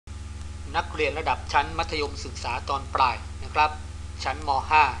นักเรียนระดับชั้นมัธยมศึกษาตอนปลายนะครับชั้นม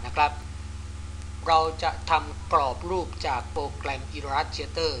.5 นะครับเราจะทำกรอบรูปจากโปรแกรม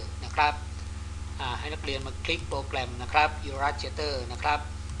Illustrator นะครับให้นักเรียนมาคลิกโปรแกรมนะครับ Illustrator นะครับ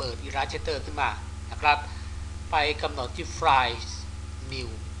เปิด Illustrator ขึ้นมานะครับไปกำหนดที่ไฟล์ New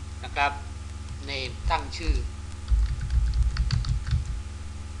นะครับ Name ตั้งชื่อ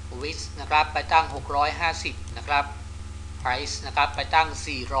Width นะครับไปตั้ง650นะครับ Price นะครับไปตั้ง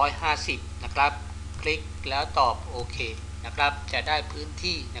450นะครับคลิกแล้วตอบโอเคนะครับจะได้พื้น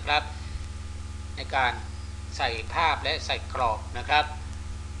ที่นะครับในการใส่ภาพและใส่กรอบนะครับ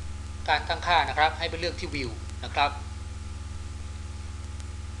การตั้งค่านะครับให้ไปเลือกที่ View นะครับ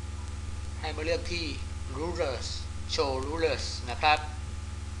ให้มาเลือกที่ Rulers Show Rulers นะครับ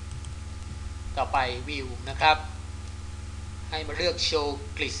ต่อไป View นะครับให้มาเลือก Show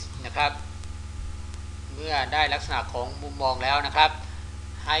Grid นะครับเมื่อได้ลักษณะของมุมมองแล้วนะครับ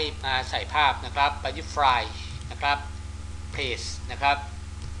ให้มาใส่ภาพนะครับไปที่ไฟล์นะครับ Place นะครับ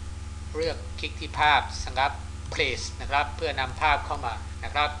เลือกคลิกที่ภาพนะครับ Place นะครับเพื่อนำภาพเข้ามาน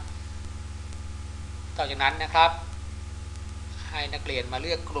ะครับต่อจากนั้นนะครับให้นักเรียนมาเ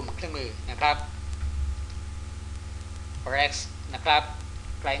ลือกกลุ่มเครื่องมือนะครับ Rex นะครับ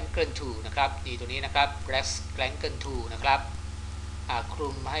Angle Tool นะครับนี่ตัวนี้นะครับ Rex Angle Tool นะครับคลุ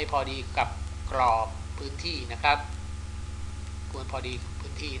มให้พอดีกับกรอบพื้นที่นะครับควรพอดี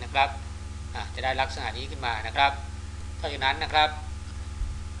พื้นที่นะครับจะได้ลักษณะนี้ขึ้นมานะครับต่อจากนั้นนะครับ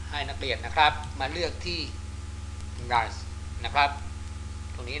ให้นักเรียนนะครับมาเลือกที่ Run นะครับ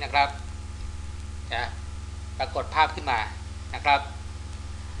ตรงนี้นะครับจะปรากฏภาพขึ้นมานะครับ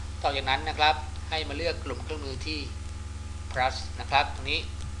ต่อจากนั้นนะครับให้มาเลือกกลุ่มเครื่องมือที่ plus นะครับตรงนี้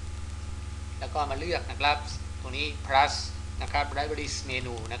แล้วก็มาเลือกนะครับตรงนี้ plus นะครับ libraries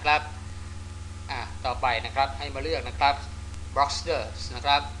menu นะครับต่อไปนะครับให้มาเลือกนะครับ Boxster นะค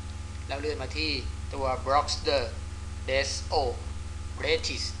รับแล้วเลื่อนมาที่ตัว Boxster Deso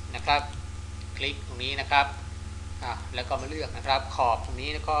Redis นะครับคลิกตรงนี้นะครับแล้วก็มาเลือกนะครับขอบตรงนี้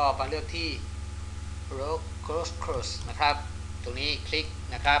แล้วก็มาเลือกที่ Cross นะครับตรงนี้คลิก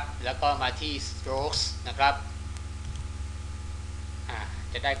นะครับแล้วก็มาที่ Strokes นะครับ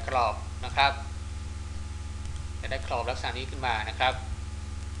จะได้กรอบนะครับจะได้กรอบลักษณะนี้ขึ้นมานะครับ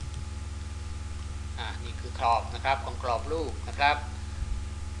นี่คือกรอบนะครับของกรอบรูปนะครับ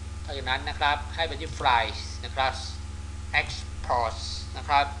ต่อจากนั้นนะครับให้ไปที่ไฟล์นะครับ Export นะ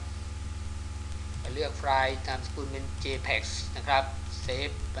ครับไปเลือกไฟล์นามสกุลเป็น JPEG นะครับเซฟ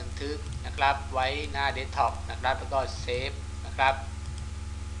บันทึกนะครับไว้หน้าเดสก์ท็อปนะครับแล้วก็เซฟนะครับ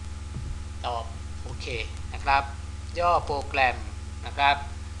ตอบโอเคนะครับย่อโปรแกรมนะครับ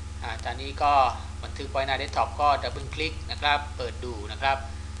ตอนนี้ก็บันทึกไว้หน้าเดสก์ท็อปก็ดับเบิลคลิกนะครับเปิดดูนะครับ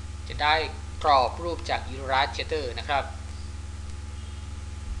จะได้กรอบรูปจาก Illustrator นะครับ